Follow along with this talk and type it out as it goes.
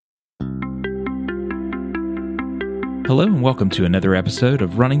Hello and welcome to another episode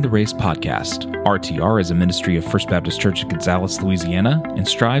of Running the Race podcast. RTR is a ministry of First Baptist Church of Gonzales, Louisiana, and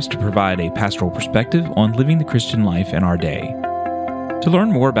strives to provide a pastoral perspective on living the Christian life in our day. To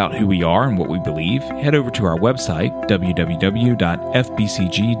learn more about who we are and what we believe, head over to our website, www.fbcg.net.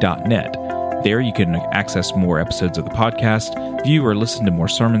 There you can access more episodes of the podcast, view or listen to more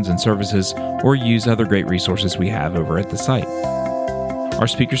sermons and services, or use other great resources we have over at the site. Our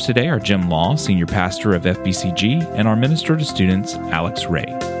speakers today are Jim Law, Senior Pastor of FBCG, and our Minister to Students, Alex Ray.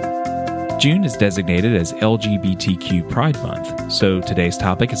 June is designated as LGBTQ Pride Month, so today's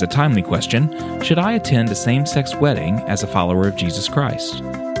topic is a timely question: should I attend a same-sex wedding as a follower of Jesus Christ?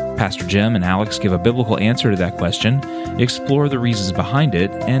 Pastor Jim and Alex give a biblical answer to that question, explore the reasons behind it,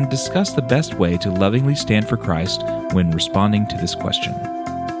 and discuss the best way to lovingly stand for Christ when responding to this question.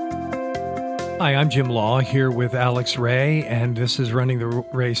 Hi, I'm Jim Law here with Alex Ray, and this is Running the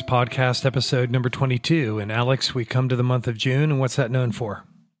Race podcast, episode number 22. And Alex, we come to the month of June, and what's that known for?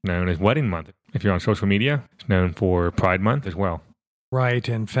 Known as Wedding Month. If you're on social media, it's known for Pride Month as well. Right.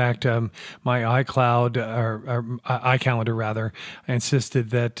 In fact, my iCalendar rather, insisted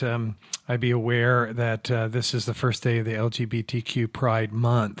that I be aware that this is the first day of the LGBTQ Pride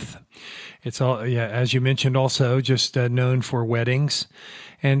Month. It's all, as you mentioned, also just known for weddings.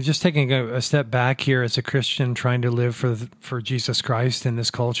 And just taking a step back here as a Christian trying to live for Jesus Christ in this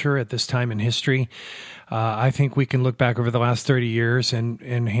culture at this time in history, I think we can look back over the last 30 years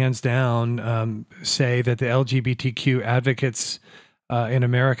and hands down say that the LGBTQ advocates in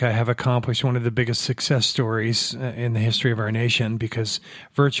America have accomplished one of the biggest success stories in the history of our nation, because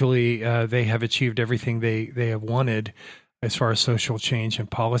virtually they have achieved everything they have wanted as far as social change and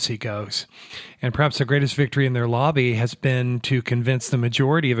policy goes. And perhaps the greatest victory in their lobby has been to convince the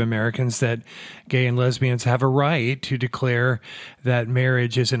majority of Americans that gay and lesbians have a right to declare that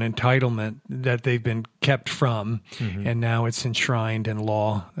marriage is an entitlement that they've been kept from, and now it's enshrined in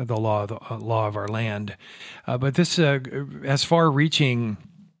law, the law of our land. But this has far-reaching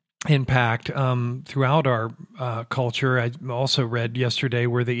impact throughout our culture. I also read yesterday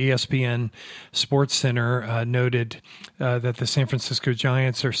where the ESPN Sports Center noted that the San Francisco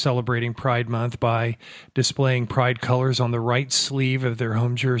Giants are celebrating Pride Month by displaying pride colors on the right sleeve of their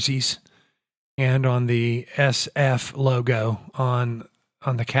home jerseys and on the SF logo on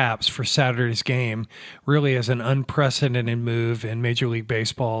the caps for Saturday's game, really as an unprecedented move in Major League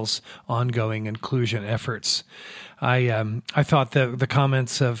Baseball's ongoing inclusion efforts. I thought the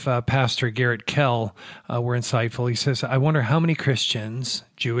comments of Pastor Garrett Kell were insightful. He says, I wonder how many Christians,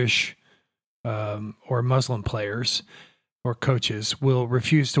 Jewish or Muslim players or coaches will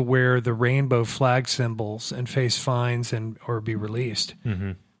refuse to wear the rainbow flag symbols and face fines or be released.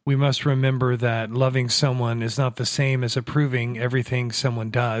 Mm-hmm. We must remember that loving someone is not the same as approving everything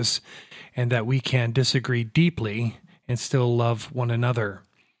someone does, and that we can disagree deeply and still love one another.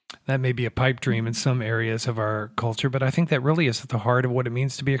 That may be a pipe dream in some areas of our culture, but I think that really is at the heart of what it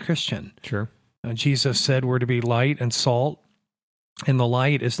means to be a Christian. Sure. Jesus said we're to be light and salt, and the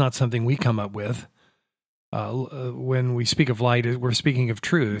light is not something we come up with. When we speak of light, we're speaking of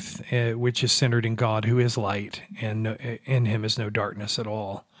truth, which is centered in God, who is light, and in him is no darkness at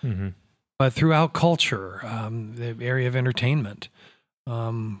all. Mm-hmm. But throughout culture, the area of entertainment,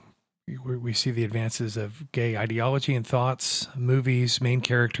 we see the advances of gay ideology and thoughts, movies, main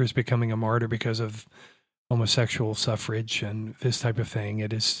characters becoming a martyr because of homosexual suffrage and this type of thing.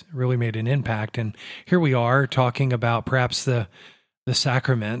 It has really made an impact. And here we are talking about perhaps the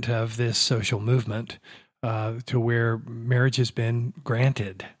sacrament of this social movement, to where marriage has been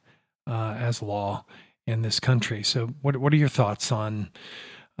granted as law in this country. So what are your thoughts on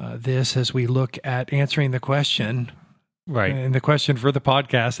this as we look at answering the question? Right. And the question for the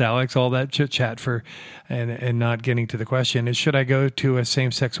podcast, Alex, all that chit-chat and not getting to the question is, should I go to a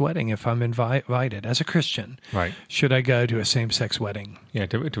same-sex wedding if I'm invited as a Christian? Right. Should I go to a same-sex wedding? Yeah,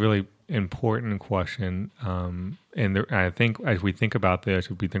 it's a really important question. I think as we think about this,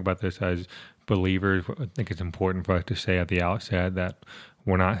 as believers, I think it's important for us to say at the outset that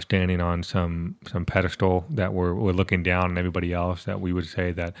we're not standing on some pedestal that we're looking down on everybody else, that we would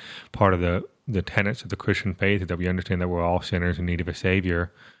say that part of the tenets of the Christian faith is that we understand that we're all sinners in need of a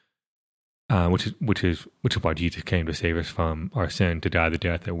Savior, which is why Jesus came to save us from our sin, to die the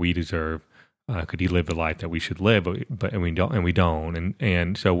death that we deserve. Could he live the life that we should live, but we don't,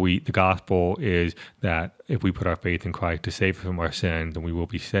 and so the gospel is that if we put our faith in Christ to save us from our sins, then we will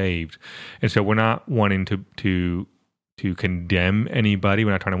be saved. And so we're not wanting to condemn anybody.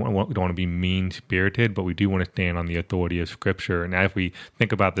 We don't want to be mean-spirited, but we do want to stand on the authority of Scripture. And as we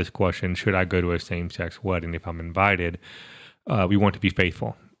think about this question, should I go to a same-sex wedding if I'm invited, we want to be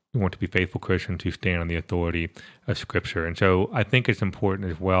faithful. we want to be faithful Christians who stand on the authority of Scripture. And so I think it's important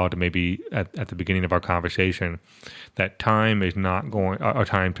as well to maybe at the beginning of our conversation that time today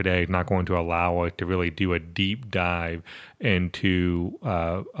is not going to allow us to really do a deep dive into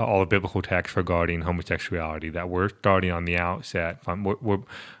all the biblical texts regarding homosexuality, that we're starting on the outset.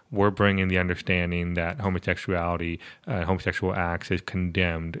 We're bringing the understanding that homosexuality, homosexual acts is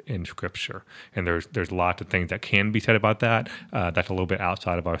condemned in Scripture. And there's lots of things that can be said about that. That's a little bit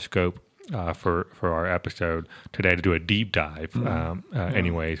outside of our scope for our episode today to do a deep dive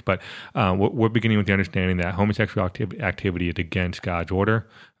anyways. But we're beginning with the understanding that homosexual activity is against God's order,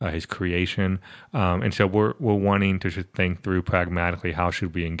 his creation. And so we're wanting to just think through pragmatically, how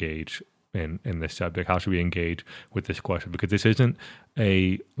should we engage in this subject? How should we engage with this question? Because this isn't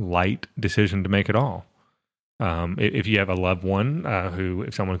a light decision to make at all. If you have a loved one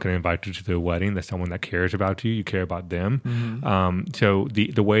if someone's going to invite you to their wedding, that's someone that cares about you, you care about them. Mm-hmm. So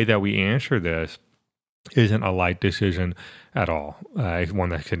the way that we answer this isn't a light decision at all. It's one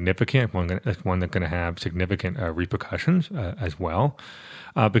that's significant, one that's going to have significant repercussions as well.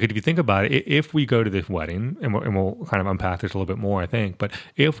 Because if you think about it, if we go to this wedding, and we'll kind of unpack this a little bit more, I think, but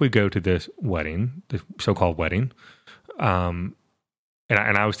if we go to this wedding, this so-called wedding,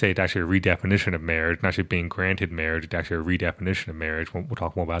 and I would say it's actually a redefinition of marriage, not actually being granted marriage, it's actually a redefinition of marriage. We'll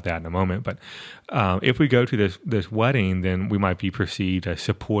talk more about that in a moment. But if we go to this wedding, then we might be perceived as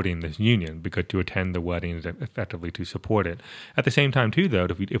supporting this union, because to attend the wedding is effectively to support it. At the same time, too, though,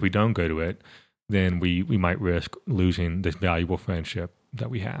 if we don't go to it, then we might risk losing this valuable friendship that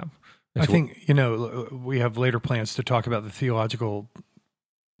we have. I think, we have later plans to talk about the theological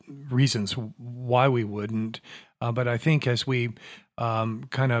reasons why we wouldn't. But I think as we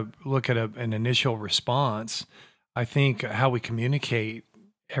kind of look at an initial response, I think how we communicate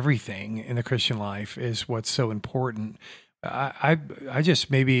everything in the Christian life is what's so important. I just,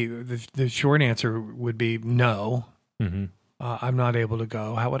 maybe the short answer would be no. Mm-hmm. I'm not able to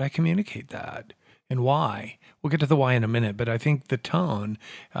go. How would I communicate that? And why? We'll get to the why in a minute, but I think the tone,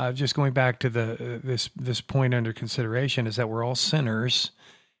 just going back to this point under consideration, is that we're all sinners,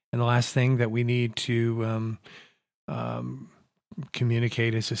 and the last thing that we need to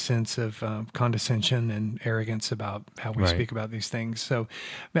communicate is a sense of condescension and arrogance about how we speak about these things. So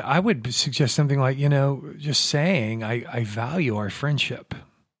I would suggest something like, just saying, I value our friendship.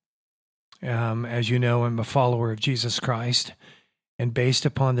 As you know, I'm a follower of Jesus Christ. And based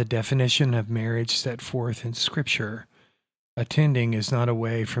upon the definition of marriage set forth in Scripture, attending is not a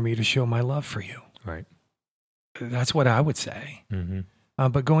way for me to show my love for you. Right. That's what I would say. Mm-hmm.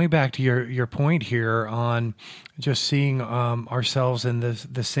 But going back to your point here on just seeing ourselves in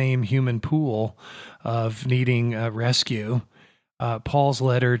the same human pool of needing rescue, Paul's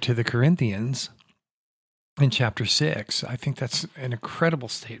letter to the Corinthians in chapter 6, I think that's an incredible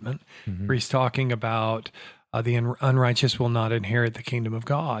statement, mm-hmm. where he's talking about the unrighteous will not inherit the kingdom of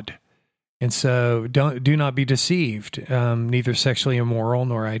God. And so do not be deceived, neither sexually immoral,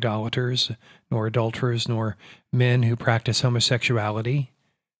 nor idolaters, nor adulterers, nor men who practice homosexuality.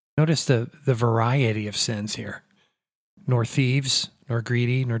 Notice the variety of sins here. Nor thieves, nor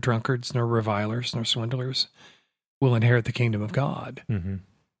greedy, nor drunkards, nor revilers, nor swindlers will inherit the kingdom of God. Mm-hmm.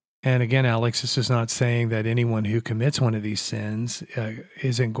 And again, Alex, this is not saying that anyone who commits one of these sins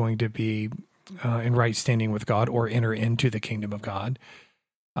isn't going to be in right standing with God or enter into the kingdom of God.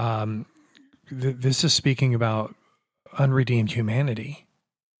 This is speaking about unredeemed humanity,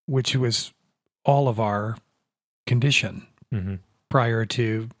 which was all of our condition mm-hmm. prior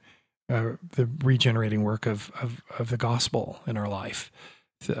to the regenerating work of the gospel in our life.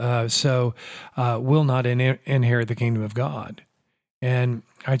 So will not inherit the kingdom of God. And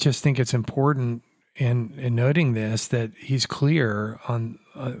I just think it's important in noting this, that he's clear on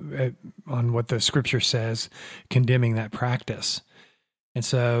what the Scripture says, condemning that practice. And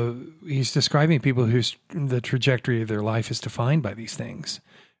so he's describing people the trajectory of their life is defined by these things,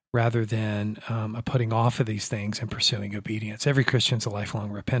 rather than a putting off of these things and pursuing obedience. Every Christian's a lifelong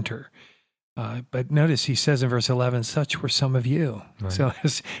repenter. But notice he says in verse 11, such were some of you. Right. So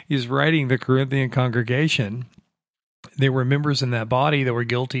as he's writing the Corinthian congregation, there were members in that body that were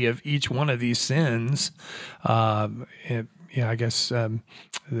guilty of each one of these sins. I guess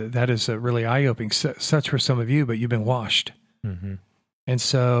that is really eye-opening. Such were some of you, but you've been washed. Mm-hmm. And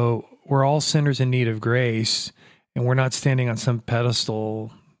so we're all sinners in need of grace, and we're not standing on some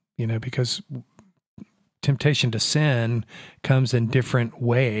pedestal, because temptation to sin comes in different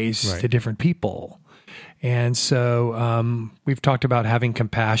ways to different people. And so we've talked about having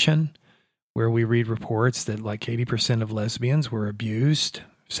compassion, where we read reports that like 80% of lesbians were abused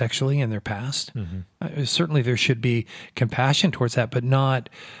sexually in their past. Certainly there should be compassion towards that, but not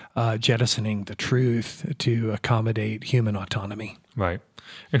jettisoning the truth to accommodate human autonomy. Right.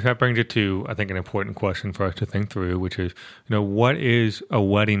 And that brings it to, I think, an important question for us to think through, which is, what is a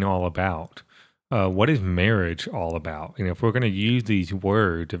wedding all about? What is marriage all about? If we're going to use these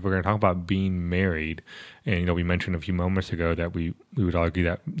words, if we're going to talk about being married, and we mentioned a few moments ago that we would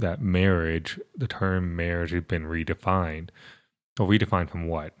argue that marriage, the term marriage, has been redefined. Well, redefined from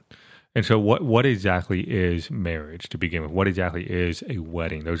what? And so what exactly is marriage to begin with? What exactly is a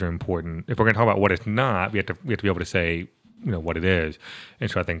wedding? Those are important. If we're going to talk about what it's not, we have to be able to say, what it is. And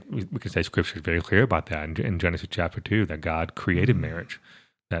so I think we can say Scripture is very clear about that in Genesis chapter 2, that God created marriage.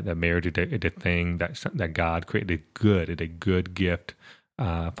 That marriage is a thing that God created, a good gift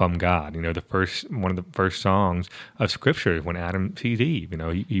from God. One of the first songs of Scripture is when Adam sees Eve.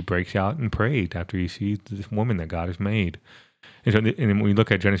 He breaks out and prays after he sees this woman that God has made. And so, and when we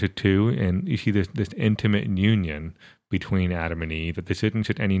look at Genesis 2, and you see this intimate union between Adam and Eve, that this isn't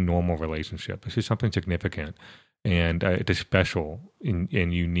just any normal relationship. This is something significant, and it's a special and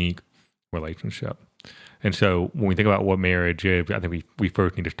unique relationship. And so when we think about what marriage is, I think we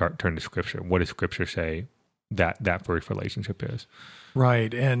first need to turn to Scripture. What does Scripture say that first relationship is?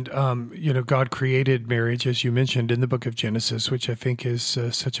 Right. And, God created marriage, as you mentioned, in the book of Genesis, which I think is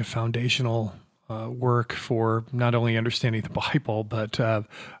such a foundational work for not only understanding the Bible, but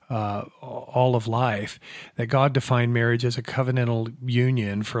all of life, that God defined marriage as a covenantal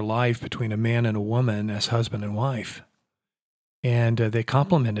union for life between a man and a woman as husband and wife. And they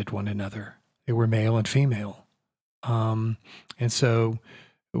complemented one another. They were male and female. And so,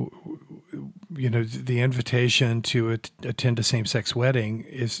 the invitation to attend a same-sex wedding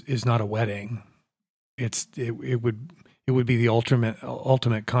is not a wedding. It would be the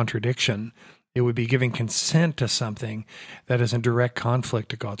ultimate contradiction. It would be giving consent to something that is in direct conflict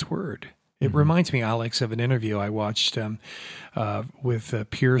to God's word. It reminds me, Alex, of an interview I watched with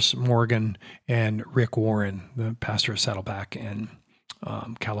Piers Morgan and Rick Warren, the pastor of Saddleback in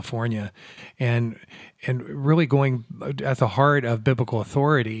California, and really going at the heart of biblical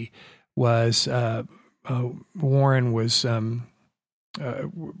authority was Warren was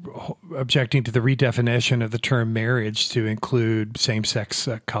objecting to the redefinition of the term marriage to include same-sex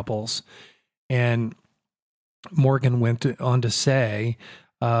couples. And Morgan went on to say,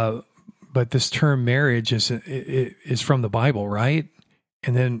 but this term marriage is from the Bible, right?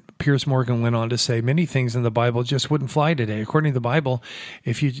 And then Piers Morgan went on to say many things in the Bible just wouldn't fly today. According to the Bible,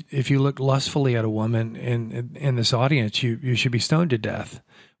 if you look lustfully at a woman in this audience, you should be stoned to death.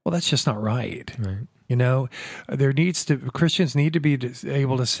 Well, that's just not right. Right. Christians need to be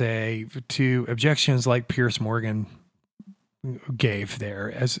able to say to objections like Piers Morgan gave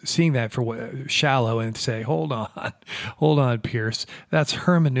there, as seeing that for what shallow, and say, hold on, Pierce, that's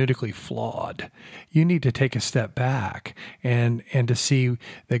hermeneutically flawed. You need to take a step back and to see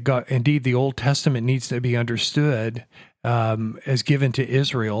that God, indeed, the Old Testament needs to be understood as given to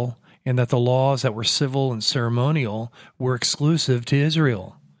Israel, and that the laws that were civil and ceremonial were exclusive to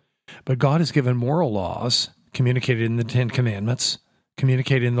Israel. But God has given moral laws communicated in the Ten Commandments,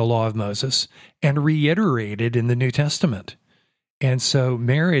 communicated in the law of Moses, and reiterated in the New Testament. And so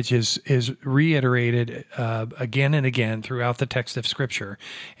marriage is reiterated again and again throughout the text of Scripture.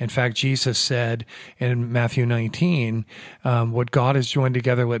 In fact, Jesus said in Matthew 19, what God has joined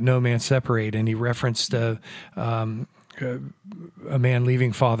together, let no man separate. And he referenced a man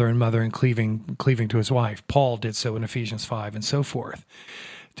leaving father and mother and cleaving to his wife. Paul did so in Ephesians 5 and so forth.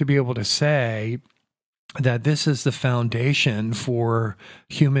 To be able to say that this is the foundation for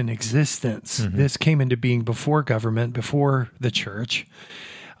human existence. This came into being before government, before the church.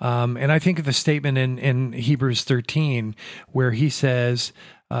 And I think of the statement in Hebrews 13 where he says,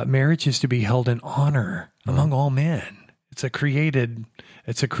 marriage is to be held in honor among all men. It's a creative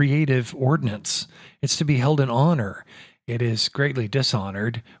ordinance. It's to be held in honor. It is greatly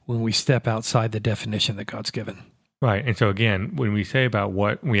dishonored when we step outside the definition that God's given. Right. And so again, when we say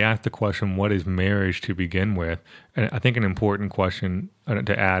we ask the question, what is marriage to begin with? And I think an important question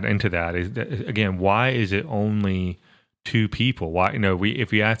to add into that is that, again, why is it only two people? Why,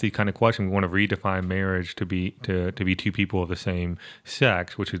 if we ask these kind of questions, we want to redefine marriage to be two people of the same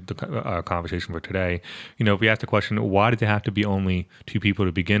sex, which is the conversation for today. If we ask the question, why does it have to be only two people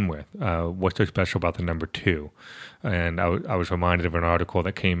to begin with? What's so special about the number two? And I was reminded of an article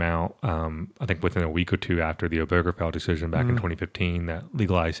that came out, I think within a week or two after the Obergefell decision back in 2015 that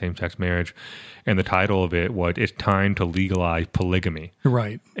legalized same-sex marriage. And the title of it was, "It's Time to Legalize Polygamy."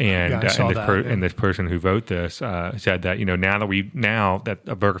 Right. And, I saw that. And this person who wrote this said that that, now that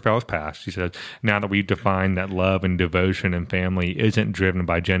Obergefell has passed, she says, now that we've defined that love and devotion and family isn't driven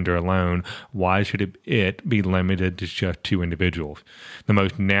by gender alone, why should it be limited to just two individuals? The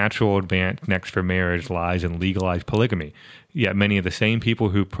most natural advance next for marriage lies in legalized polygamy. Yet many of the same people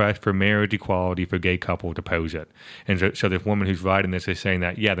who press for marriage equality for gay couples oppose it. And so this woman who's writing this is saying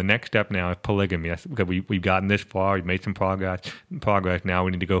that, the next step now is polygamy. That's because we've gotten this far, we've made some progress. Now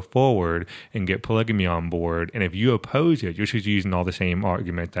we need to go forward and get polygamy on board. And if you oppose it, you're just using all the same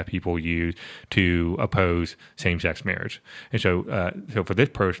arguments that people use to oppose same-sex marriage. And so for this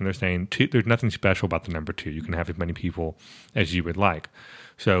person, they're saying there's nothing special about the number two. You can have as many people as you would like.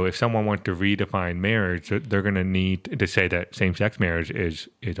 So if someone wants to redefine marriage, they're going to need to say that same-sex marriage is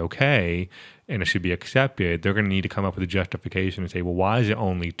okay and it should be accepted. They're going to need to come up with a justification and say, well, why is it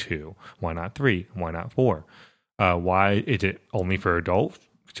only two? Why not three? Why not four? Why is it only for adults?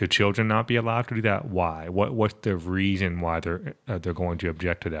 Should children not be allowed to do that? Why? What's the reason why they're going to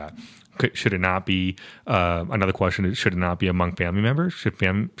object to that? Should it not be another question? Should it not be among family members? Should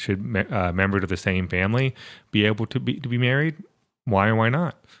members of the same family be able to be married? Why or why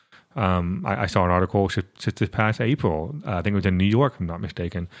not? I saw an article just this past April, I think it was in New York, if I'm not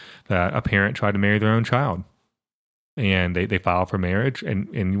mistaken, that a parent tried to marry their own child. And they filed for marriage. And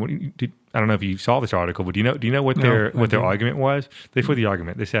I don't know if you saw this article, but do you know what their argument was? This was the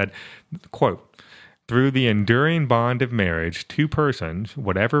argument. They said, quote, "Through the enduring bond of marriage, two persons,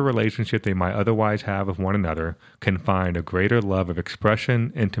 whatever relationship they might otherwise have with one another, can find a greater love of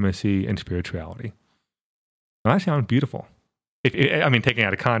expression, intimacy, and spirituality." Now, that sounds beautiful. Taken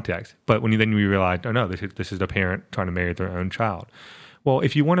out of context. But when you realize, oh no, this is a parent trying to marry their own child. Well,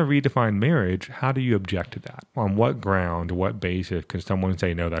 if you want to redefine marriage, how do you object to that? On what ground, what basis can someone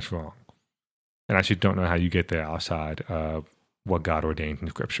say, no, that's wrong? And I just don't know how you get there outside of what God ordained in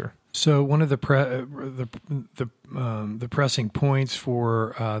Scripture. So one of the pressing points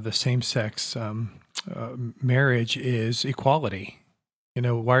for the same-sex marriage is equality.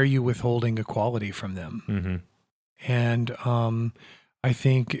 Why are you withholding equality from them? Mm-hmm. And I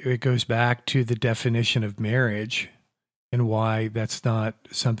think it goes back to the definition of marriage and why that's not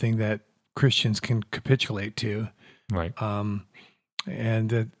something that Christians can capitulate to. Right. And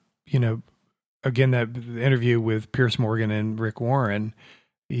that, again, that interview with Pierce Morgan and Rick Warren,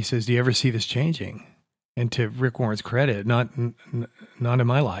 he says, do you ever see this changing? And to Rick Warren's credit, not in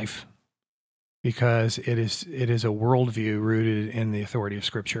my life, because it is a worldview rooted in the authority of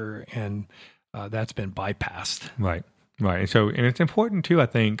Scripture, and that's been bypassed. Right. Right. And it's important too, I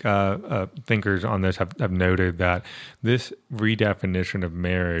think, thinkers on this have noted that this redefinition of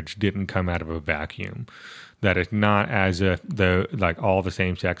marriage didn't come out of a vacuum. That it's not as if all the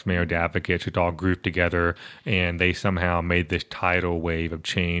same-sex marriage advocates should all group together and they somehow made this tidal wave of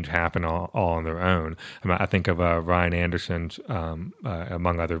change happen all on their own. I think of Ryan Anderson's,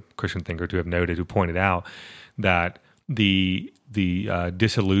 among other Christian thinkers who pointed out that the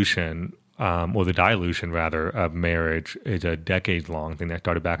dissolution or the dilution, rather, of marriage is a decades-long thing that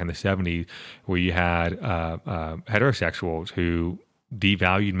started back in the 70s, where you had heterosexuals who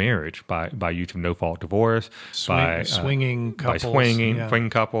devalued marriage by use of no-fault divorce, swinging couples, swinging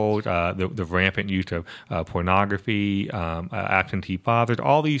couples, the rampant use of pornography, absentee fathers,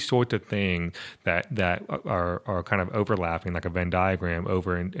 all these sorts of things that are kind of overlapping like a Venn diagram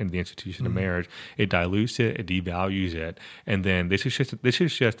over in the institution of marriage. It dilutes it, it devalues it, and then this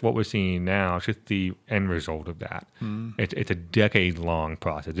is just what we're seeing now. It's just the end result of that. It's a decade-long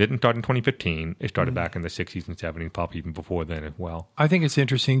process. It didn't start in 2015. It started back in the 60s and 70s, probably even before then as well. I think it's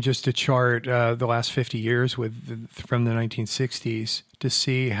interesting just to chart the last 50 years from the 1960s to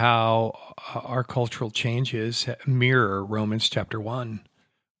see how our cultural changes mirror Romans chapter 1,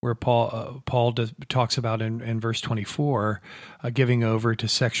 where Paul talks about in verse 24 giving over to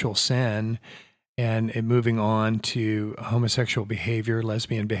sexual sin and moving on to homosexual behavior,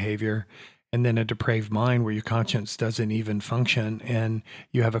 lesbian behavior, and then a depraved mind where your conscience doesn't even function, and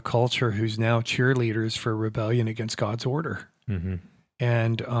you have a culture who's now cheerleaders for rebellion against God's order. Mm-hmm.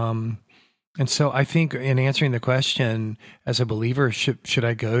 And so I think in answering the question, as a believer, should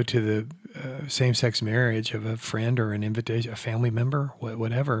I go to the same-sex marriage of a friend or an invitation, a family member,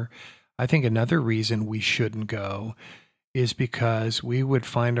 whatever? I think another reason we shouldn't go is because we would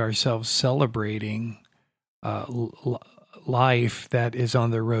find ourselves celebrating life that is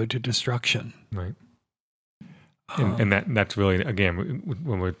on the road to destruction. Right. And that's really, again,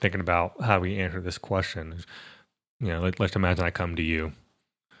 when we're thinking about how we answer this question, let's imagine I come to you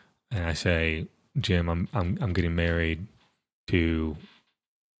and I say, Jim, I'm getting married to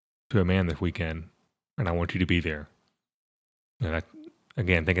a man this weekend, and I want you to be there.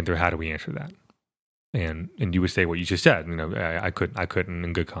 Again, thinking through how do we answer that? and you would say what you just said. I couldn't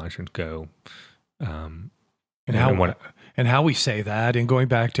in good conscience go. And how we say that, and going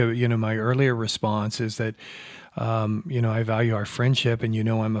back to my earlier response is that I value our friendship, and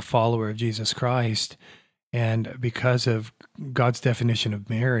I'm a follower of Jesus Christ, and because of God's definition of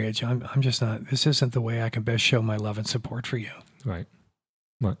marriage, I'm just not. This isn't the way I can best show my love and support for you. Right.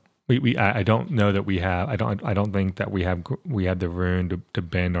 Right. I don't know that we have. I don't think that we have the room to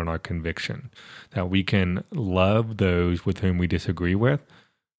bend on our conviction that we can love those with whom we disagree with,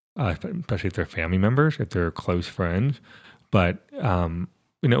 especially if they're family members, if they're close friends. But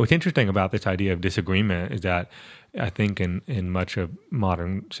what's interesting about this idea of disagreement is that I think in much of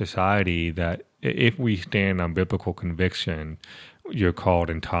modern society that if we stand on biblical conviction, you're called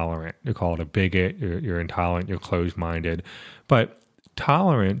intolerant. You're called a bigot. You're intolerant. You're closed-minded. But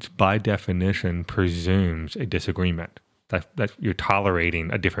tolerance, by definition, presumes a disagreement. That you're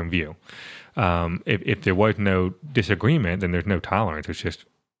tolerating a different view. If there was no disagreement, then there's no tolerance. It's just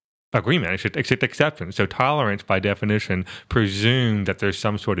agreement. It's just acceptance. So tolerance, by definition, presumes that there's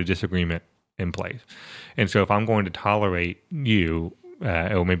some sort of disagreement in place. And so if I'm going to tolerate you,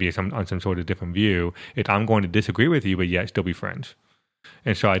 or maybe on some sort of different view, I'm going to disagree with you, but yet still be friends.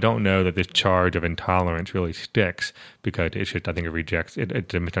 And so I don't know that this charge of intolerance really sticks, because I think it rejects it.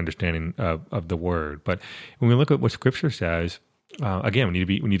 It's a misunderstanding of the word. But when we look at what Scripture says, again, we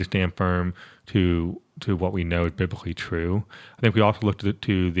need to stand firm to what we know is biblically true. I think we also looked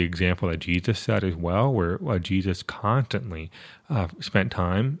to the example that Jesus set as well, where Jesus constantly spent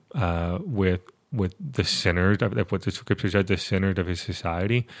time with the sinners of what the Scripture said, the sinners of his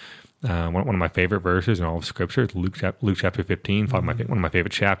society. One of my favorite verses in all of Scripture is Luke chapter 15, one of my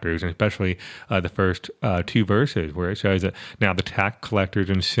favorite chapters, and especially the first 2 verses, where it says that now the tax collectors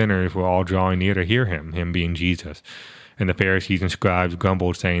and sinners were all drawing near to hear him being Jesus. And the Pharisees and scribes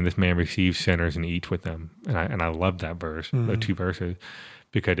grumbled, saying, "This man receives sinners and eats with them." And I love that verse, the 2 verses,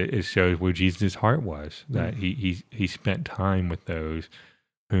 because it shows where Jesus' heart was, that he spent time with those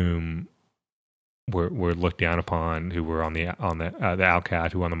whom were looked down upon, who were on the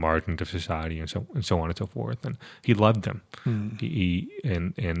outcast, who were on the margins of society, and so on and so forth. And he loved them.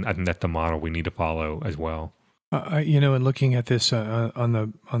 And I think that's the model we need to follow as well. And looking at this on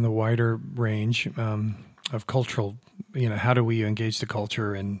the wider range of cultural, how do we engage the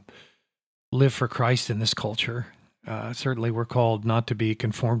culture and live for Christ in this culture? Certainly, we're called not to be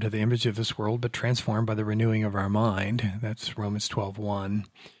conformed to the image of this world, but transformed by the renewing of our mind. That's Romans 12:1.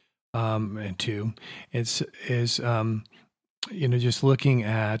 And 2, is just looking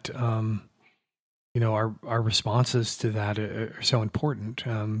at our responses to that are so important.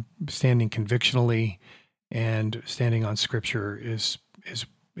 Standing convictionally and standing on Scripture is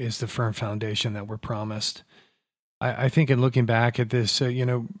the firm foundation that we're promised. I think in looking back at this,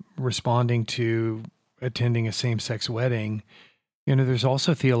 responding to attending a same-sex wedding, there's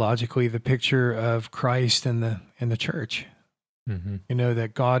also theologically the picture of Christ in the church. Mm-hmm.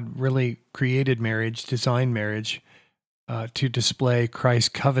 That God really created marriage, designed marriage to display Christ's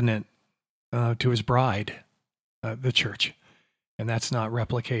covenant to his bride, the church. And that's not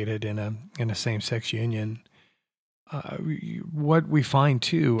replicated in a same-sex union. What we find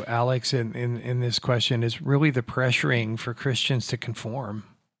too, Alex, in this question is really the pressuring for Christians to conform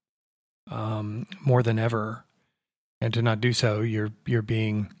more than ever. And to not do so, you're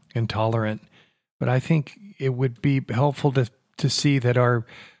being intolerant. But I think it would be helpful to see that our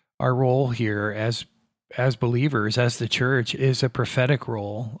role here as believers, as the church, is a prophetic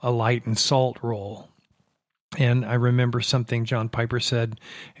role, a light and salt role. And I remember something John Piper said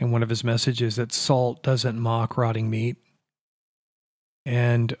in one of his messages, that salt doesn't mock rotting meat.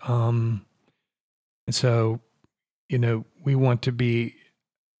 And so, we want to be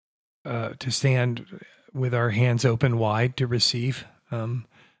to stand with our hands open wide to receive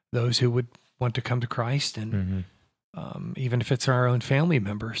those who would want to come to Christ, and even if it's our own family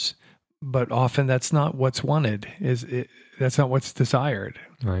members. But often that's not what's wanted. That's not what's desired.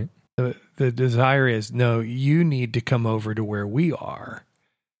 Right. The desire is, no, you need to come over to where we are.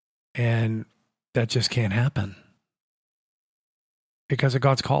 And that just can't happen because of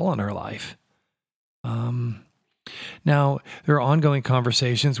God's call on our life. Now, there are ongoing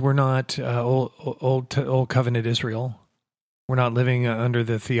conversations. We're not old covenant Israel. We're not living under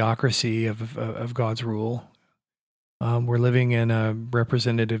the theocracy of God's rule. We're living in a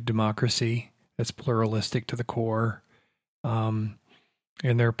representative democracy that's pluralistic to the core.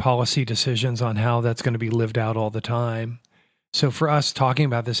 And there are policy decisions on how that's going to be lived out all the time. So for us talking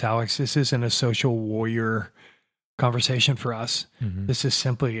about this, Alex, this isn't a social warrior conversation for us. Mm-hmm. This is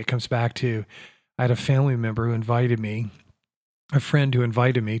simply, it comes back to, I had a family member who invited me, a friend who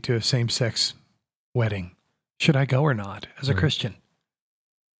invited me to a same-sex wedding? Should I go or not as a Christian?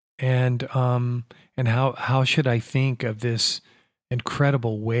 And how should I think of this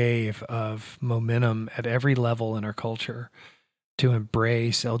incredible wave of momentum at every level in our culture to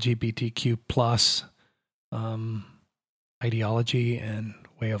embrace LGBTQ plus ideology and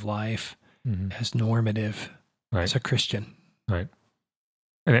way of life as normative as a Christian? Right.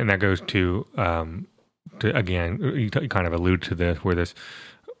 And that goes to again, you kind of allude to this, where this,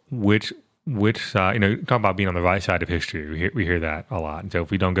 which side, talk about being on the right side of history. We hear that a lot. And so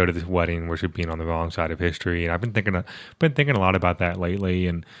if we don't go to this wedding, we're being on the wrong side of history. And I've been thinking a lot about that lately.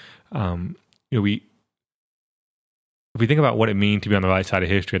 And if we think about what it means to be on the right side of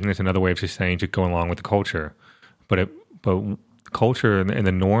history, I think it's another way of just saying just going along with the culture. But culture and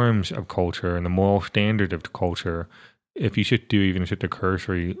the norms of culture and the moral standard of the culture, if you should do even just a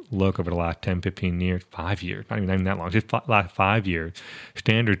cursory look over the last 10, 15 years, 5 years, not even that long, just last 5 years,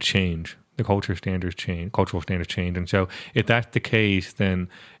 standards change. The cultural standards change. And so if that's the case, then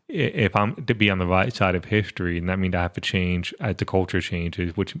if I'm to be on the right side of history, and that means I have to change as the culture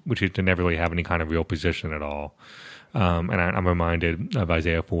changes, which is to never really have any kind of real position at all. And I'm reminded of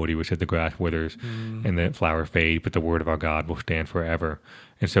Isaiah 40, which said the grass withers and the flower fade, but the word of our God will stand forever.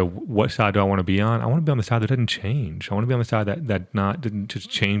 And so what side do I want to be on? I want to be on the side that doesn't change. I want to be on the side that didn't just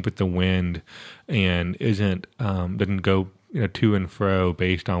change with the wind and doesn't go to and fro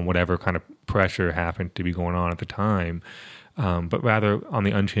based on whatever kind of pressure happened to be going on at the time, but rather on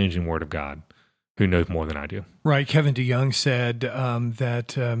the unchanging word of God, who knows more than I do. Right. Kevin DeYoung said that,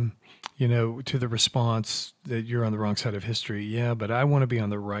 to the response that you're on the wrong side of history. Yeah, but I want to be on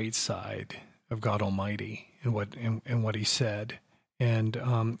the right side of God Almighty and what he said. And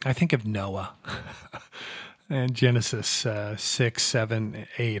I think of Noah and Genesis 6, 7,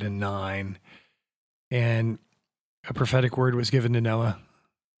 8, and 9. And a prophetic word was given to Noah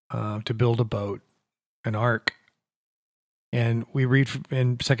to build a boat, an ark. And we read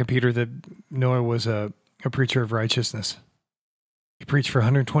in 2 Peter that Noah was a preacher of righteousness. He preached for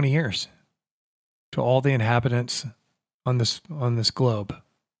 120 years to all the inhabitants on this globe.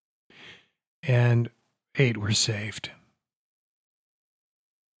 And 8 were saved.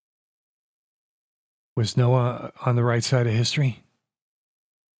 Was Noah on the right side of history?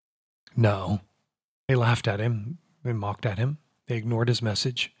 No. They laughed at him. They mocked at him. They ignored his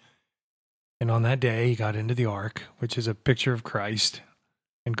message. And on that day, he got into the ark, which is a picture of Christ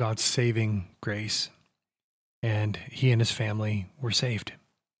and God's saving grace. And he and his family were saved.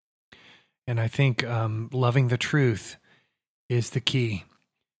 And I think loving the truth is the key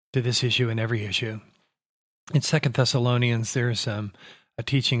to this issue and every issue. In 2 Thessalonians, there's a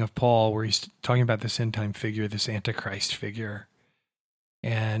teaching of Paul where he's talking about this end-time figure, this Antichrist figure,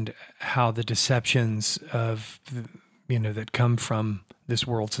 and how the deceptions of that come from this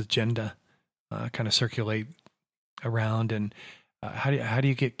world's agenda kind of circulate around, and how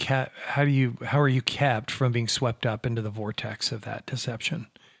are you kept from being swept up into the vortex of that deception?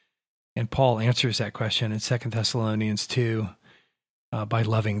 And Paul answers that question in 2 Thessalonians 2 by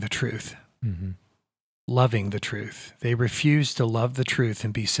loving the truth. Mm-hmm. Loving the truth. They refuse to love the truth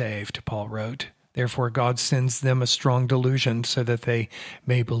and be saved, Paul wrote. Therefore, God sends them a strong delusion so that they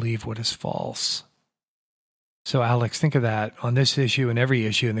may believe what is false. So, Alex, think of that on this issue and every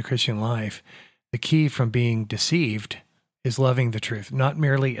issue in the Christian life. The key from being deceived is loving the truth, not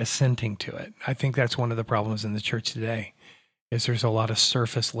merely assenting to it. I think that's one of the problems in the church today, is there's a lot of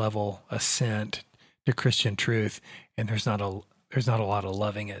surface level assent to Christian truth, and there's not a lot of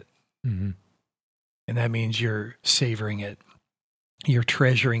loving it. Mm-hmm. And that means you're savoring it. You're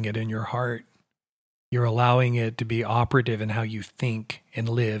treasuring it in your heart. You're allowing it to be operative in how you think and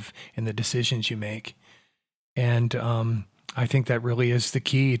live in the decisions you make. And I think that really is the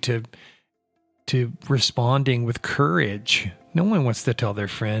key to responding with courage. No one wants to tell their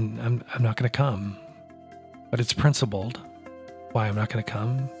friend, I'm not going to come. But it's principled why I'm not going to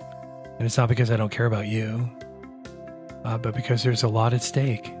come. And it's not because I don't care about you, but because there's a lot at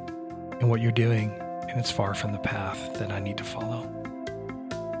stake in what you're doing. And it's far from the path that I need to follow.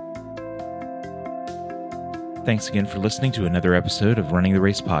 Thanks again for listening to another episode of Running the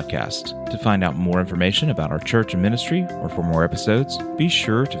Race podcast. To find out more information about our church and ministry, or for more episodes, be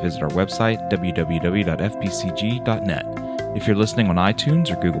sure to visit our website, www.fpcg.net. If you're listening on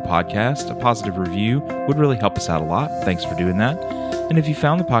iTunes or Google Podcast, a positive review would really help us out a lot. Thanks for doing that. And if you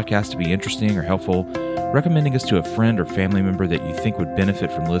found the podcast to be interesting or helpful, recommending us to a friend or family member that you think would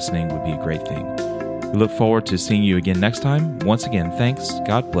benefit from listening would be a great thing. We look forward to seeing you again next time. Once again, thanks,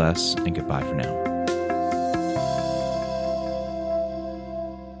 God bless, and goodbye for now.